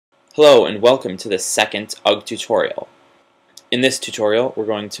Hello and welcome to the second Ugh tutorial. In this tutorial we're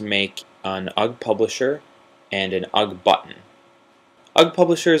going to make an UghPublisher and an UghButton.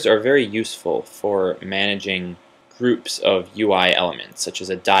 UghPublishers are very useful for managing groups of UI elements such as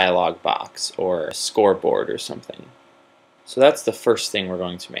a dialog box or a scoreboard or something. So that's the first thing we're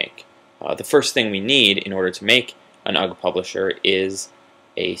going to make. The first thing we need in order to make an UghPublisher is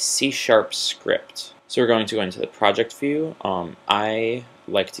a C# script. So we're going to go into the project view. I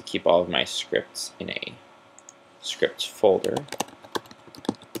like to keep all of my scripts in a script folder,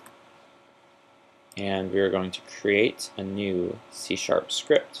 and we're going to create a new C#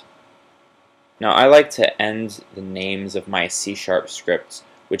 script. Now I like to end the names of my C# scripts,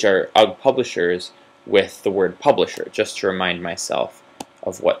 which are UghPublishers, with the word publisher, just to remind myself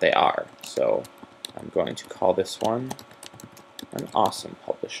of what they are. So I'm going to call this one an awesome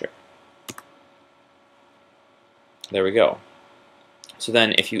publisher. There we go. So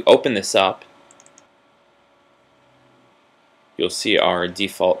then if you open this up, you'll see our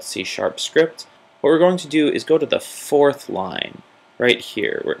default C# script. What we're going to do is go to the fourth line right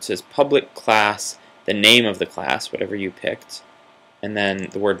here where it says public class, the name of the class, whatever you picked, and then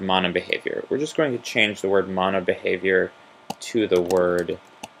the word monobehavior. We're just going to change the word monobehavior to the word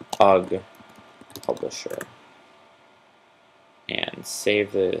UghPublisher and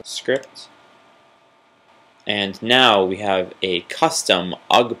save the script. And now we have a custom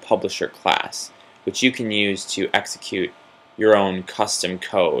UghPublisher class, which you can use to execute your own custom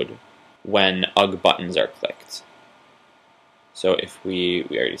code when UghButtons are clicked. So if we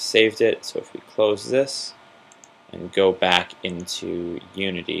already saved it, so if we close this and go back into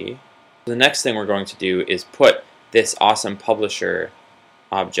Unity, the next thing we're going to do is put this awesome publisher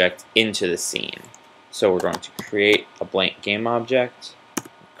object into the scene. So we're going to create a blank game object,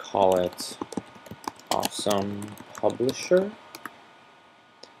 call it awesome publisher,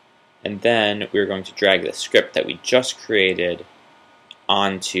 and then we're going to drag the script that we just created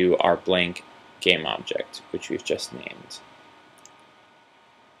onto our blank game object, which we've just named.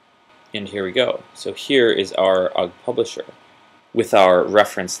 And here we go. So here is our UghPublisher with our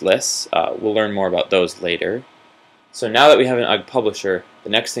reference lists. We'll learn more about those later. So now that we have an UghPublisher, the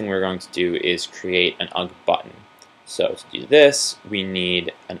next thing we're going to do is create an UghButton. So to do this, we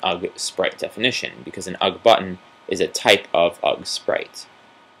need an UghSprite definition, because an UghButton is a type of UghSprite.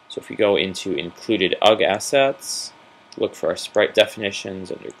 So if we go into included Ugh assets, look for our sprite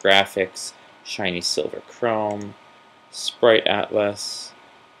definitions under graphics, shiny silver chrome, sprite atlas,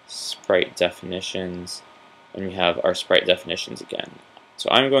 sprite definitions, and we have our sprite definitions again. So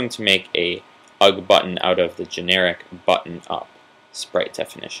I'm going to make a UghButton out of the generic button up sprite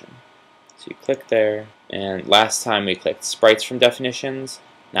definition. So you click there, and last time we clicked sprites from definitions,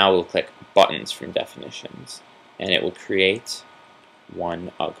 now we'll click buttons from definitions, and it will create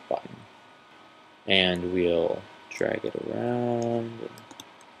one UghButton. And we'll drag it around and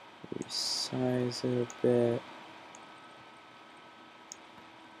resize it a bit.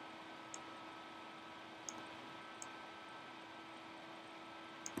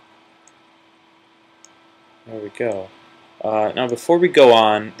 There we go. Now before we go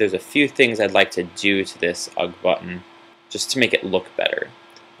on, there's a few things I'd like to do to this UghButton just to make it look better.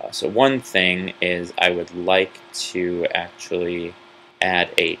 So one thing is I would like to actually add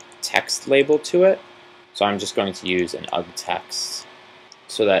a text label to it. So I'm just going to use an UghText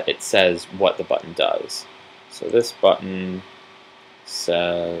so that it says what the button does. So this button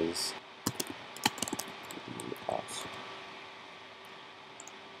says awesome.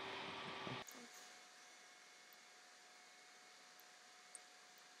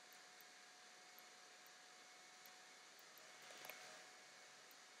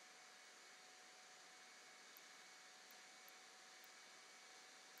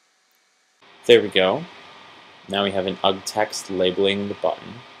 There we go. Now we have an UghText labeling the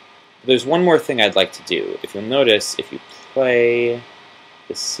button. There's one more thing I'd like to do. If you'll notice, if you play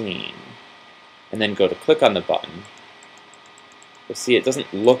the scene and then go to click on the button, you'll see it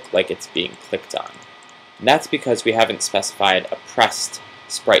doesn't look like it's being clicked on. And that's because we haven't specified a pressed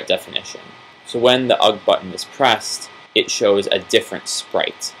sprite definition. So when the UghButton is pressed, it shows a different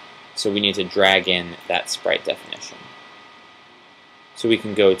sprite. So we need to drag in that sprite definition. So we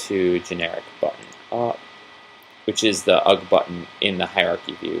can go to generic button up, which is the UghButton in the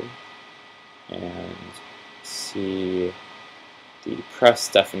hierarchy view, and see the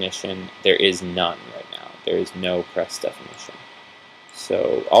press definition. There is none right now. There is no press definition.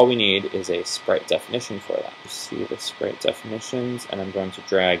 So all we need is a sprite definition for that. You see the sprite definitions, and I'm going to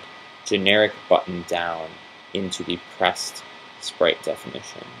drag generic button down into the pressed sprite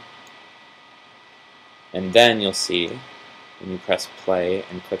definition. And then you'll see when you press play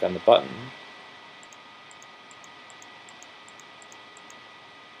and click on the button.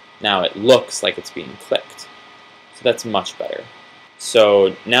 Now it looks like it's being clicked. So that's much better.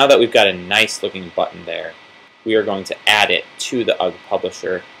 So now that we've got a nice looking button there, we are going to add it to the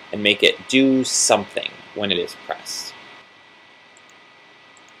UghPublisher and make it do something when it is pressed.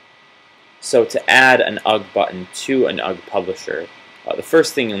 So to add an UghButton to an UghPublisher, the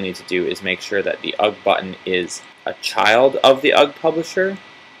first thing you'll need to do is make sure that the UghButton is a child of the UghPublisher.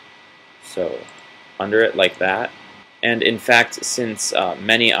 So under it like that. And in fact, since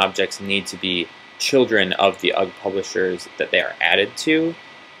many objects need to be children of the UghPublishers that they are added to,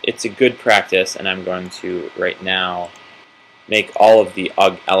 it's a good practice, and I'm going to right now make all of the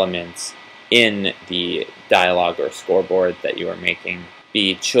Ugh elements in the dialog or scoreboard that you are making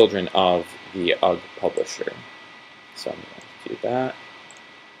be children of the UghPublisher. So I'm going to do that.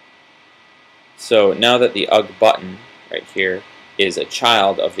 So now that the UghButton right here is a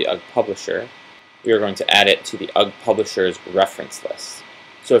child of the UghPublisher, we are going to add it to the UghPublishers reference list.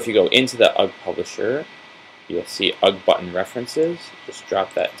 So if you go into the UghPublisher, you'll see UghButton references. Just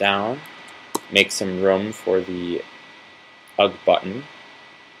drop that down, make some room for the UghButton,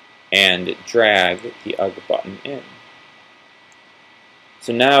 and drag the UghButton in.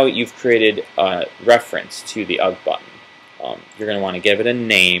 So now you've created a reference to the UghButton. You're going to want to give it a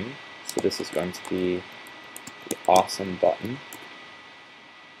name. So this is going to be the awesome button.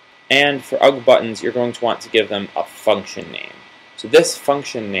 And for UghButtons, you're going to want to give them a function name. So this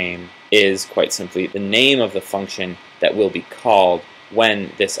function name is quite simply the name of the function that will be called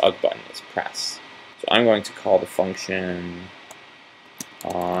when this UghButton is pressed. So I'm going to call the function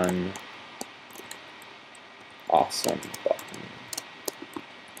on awesome button.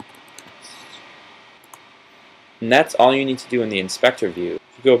 And that's all you need to do in the inspector view.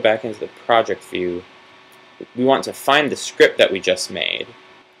 If you go back into the project view, we want to find the script that we just made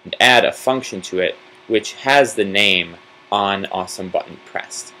and add a function to it which has the name on awesome button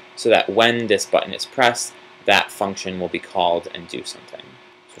pressed, so that when this button is pressed, that function will be called and do something.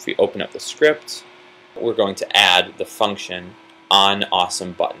 So if we open up the script, we're going to add the function on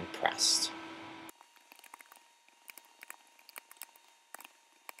awesome button pressed.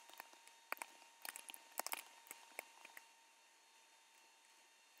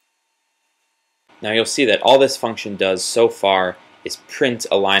 Now you'll see that all this function does so far is print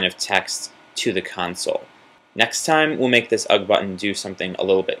a line of text to the console. Next time we'll make this UghButton do something a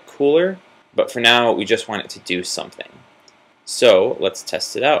little bit cooler, but for now we just want it to do something. So let's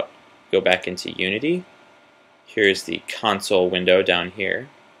test it out. Go back into Unity. Here's the console window down here.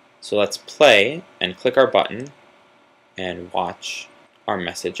 So let's play and click our button and watch our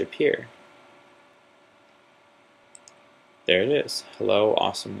message appear. There it is. Hello,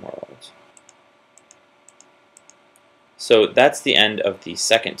 awesome world. So that's the end of the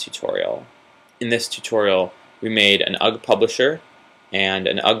second tutorial. In this tutorial, we made an UghPublisher and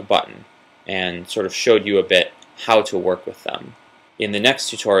an UghButton and sort of showed you a bit how to work with them. In the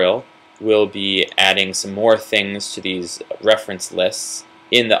next tutorial, we'll be adding some more things to these reference lists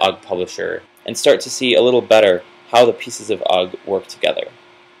in the UghPublisher and start to see a little better how the pieces of Ugh work together.